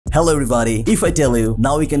Hello everybody, if I tell you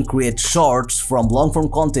now we can create shorts from long form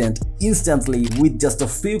content instantly with just a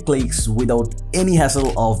few clicks without any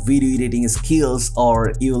hassle of video editing skills,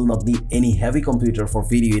 or you will not need any heavy computer for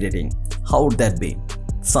video editing. How would that be?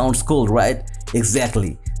 Sounds cool, right?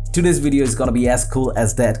 Exactly. Today's video is gonna be as cool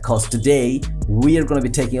as that, cause today we are gonna be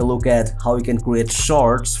taking a look at how we can create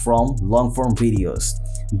shorts from long form videos.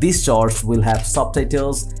 These shorts will have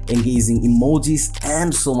subtitles, engaging emojis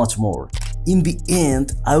and so much more. In the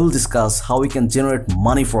end, I will discuss how we can generate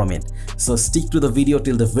money from it. So stick to the video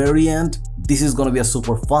till the very end. This is gonna be a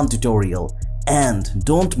super fun tutorial. And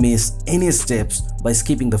don't miss any steps by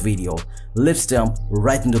skipping the video. Let's jump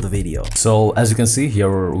right into the video. So as you can see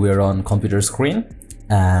here, we are on computer screen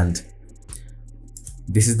and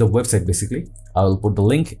this is the website basically. I will put the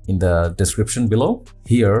link in the description below.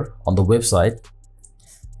 Here on the website,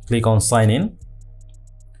 click on sign in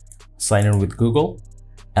with Google,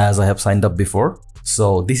 as I have signed up before.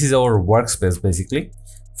 So this is our workspace basically.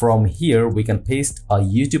 From here we can paste a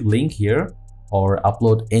YouTube link here or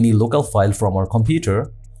upload any local file from our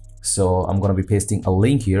computer. So I'm gonna be pasting a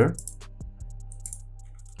link here.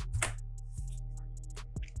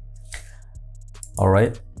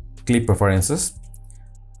 Alright, clip preferences,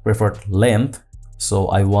 preferred length. So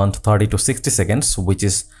I want 30 to 60 seconds, which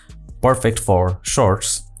is perfect for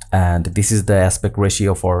shorts. And this is the aspect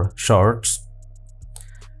ratio for shorts.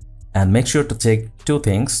 And make sure to check two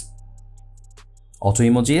things: auto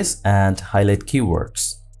emojis and highlight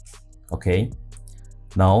keywords. Okay,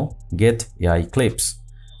 now get AI clips.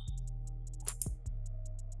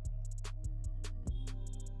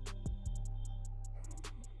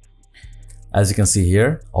 As you can see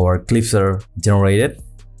here, our clips are generated.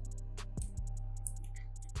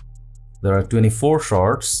 There are 24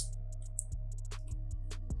 shorts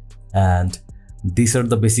and these are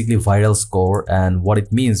the basically viral score. And what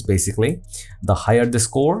it means basically, the higher the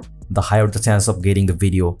score, the higher the chance of getting the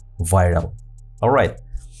video viral. All right,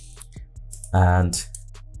 and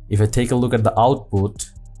if I take a look at the output,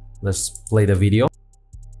 let's play the video.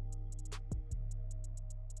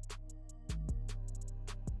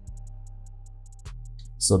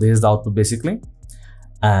 So this is the output basically,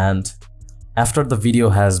 and after the video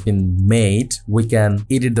has been made, we can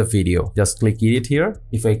edit the video. Just click edit here.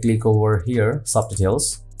 If I click over here,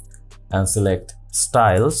 subtitles, and select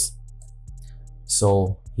styles.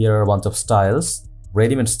 So here are a bunch of styles,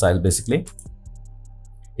 ready-made style basically.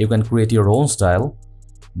 You can create your own style,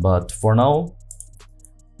 but for now,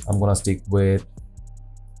 I'm gonna stick with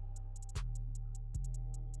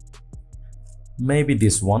maybe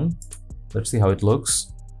this one. Let's see how it looks.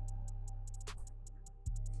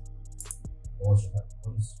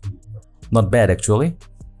 Not bad actually.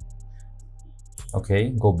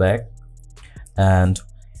 Okay, go back. And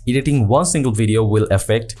editing one single video will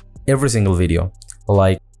affect every single video.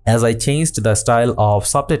 Like as I changed the style of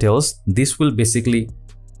subtitles, this will basically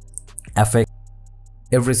affect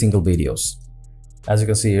every single videos. As you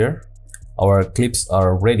can see here, our clips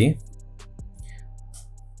are ready.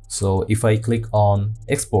 So if I click on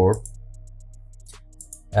export,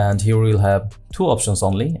 and here we'll have two options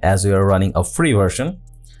only, as we are running a free version.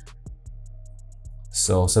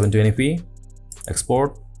 So 720p,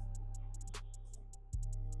 export,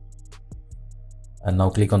 and now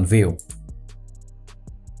click on view.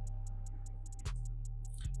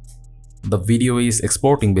 The video is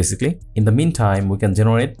exporting basically. In the meantime, we can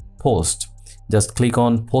generate post. Just click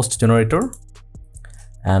on post generator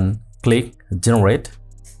and click generate.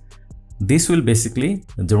 This will basically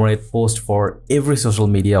generate post for every social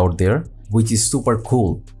media out there, which is super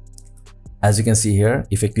cool. As you can see here,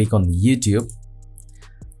 if I click on YouTube,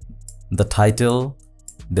 the title,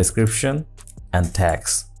 description, and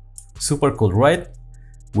tags. Super cool, right?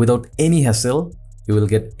 Without any hassle, you will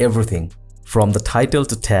get everything. From the title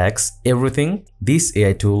to tags, everything this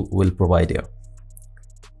AI tool will provide you.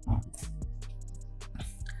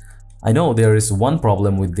 I know there is one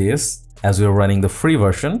problem with this. As we are running the free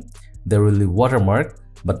version, there will be watermark,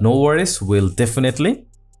 but no worries, we'll definitely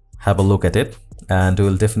have a look at it and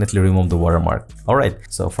we'll definitely remove the watermark. All right,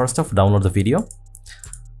 so first off, download the video.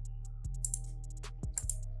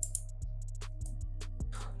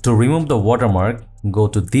 To remove the watermark, go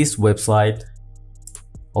to this website,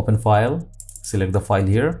 open file, select the file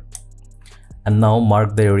here, and now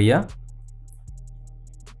mark the area.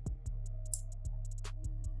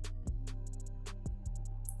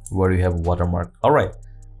 Where you have watermark. All right,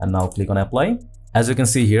 and now click on apply. As you can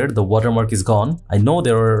see here, the watermark is gone. I know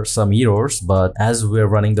there are some errors, but as we're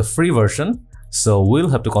running the free version, so we'll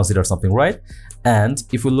have to consider something, right? And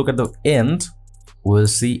if we look at the end, we'll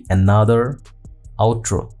see another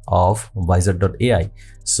outro of Visor.ai.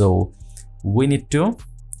 So we need to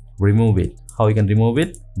remove it. How you can remove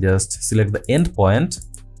it? Just select the end point.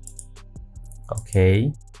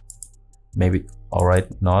 Okay, maybe, all right,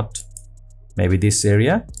 not, maybe this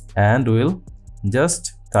area, and we'll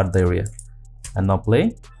just cut the area. And now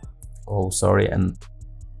play. Oh, sorry. And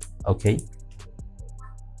okay,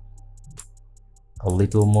 a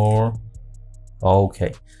little more.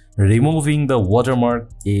 Okay, removing the watermark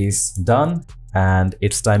is done, and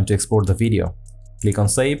it's time to export the video. Click on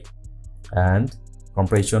save and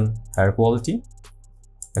compression, higher quality,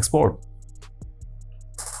 export.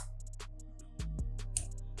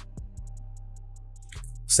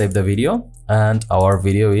 Save the video, and our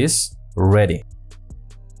video is ready.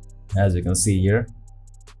 As you can see here,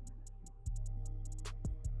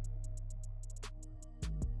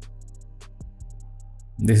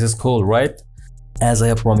 this is cool, right? As I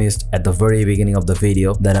have promised at the very beginning of the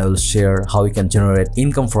video that I will share how you can generate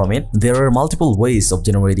income from it. There are multiple ways of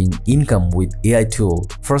generating income with AI tool.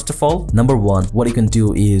 First of all, number one, what you can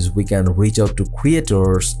do is we can reach out to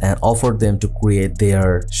creators and offer them to create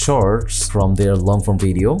their shorts from their long form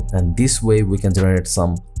video, and this way we can generate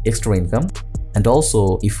some extra income. And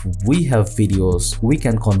also, if we have videos, we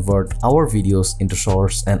can convert our videos into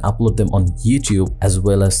shorts and upload them on YouTube as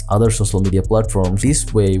well as other social media platforms.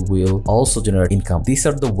 This way we'll also generate income. These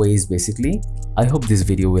are the ways basically. I hope this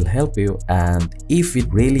video will help you, and if it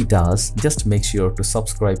really does, just make sure to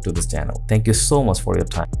subscribe to this channel. Thank you so much for your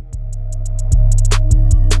time.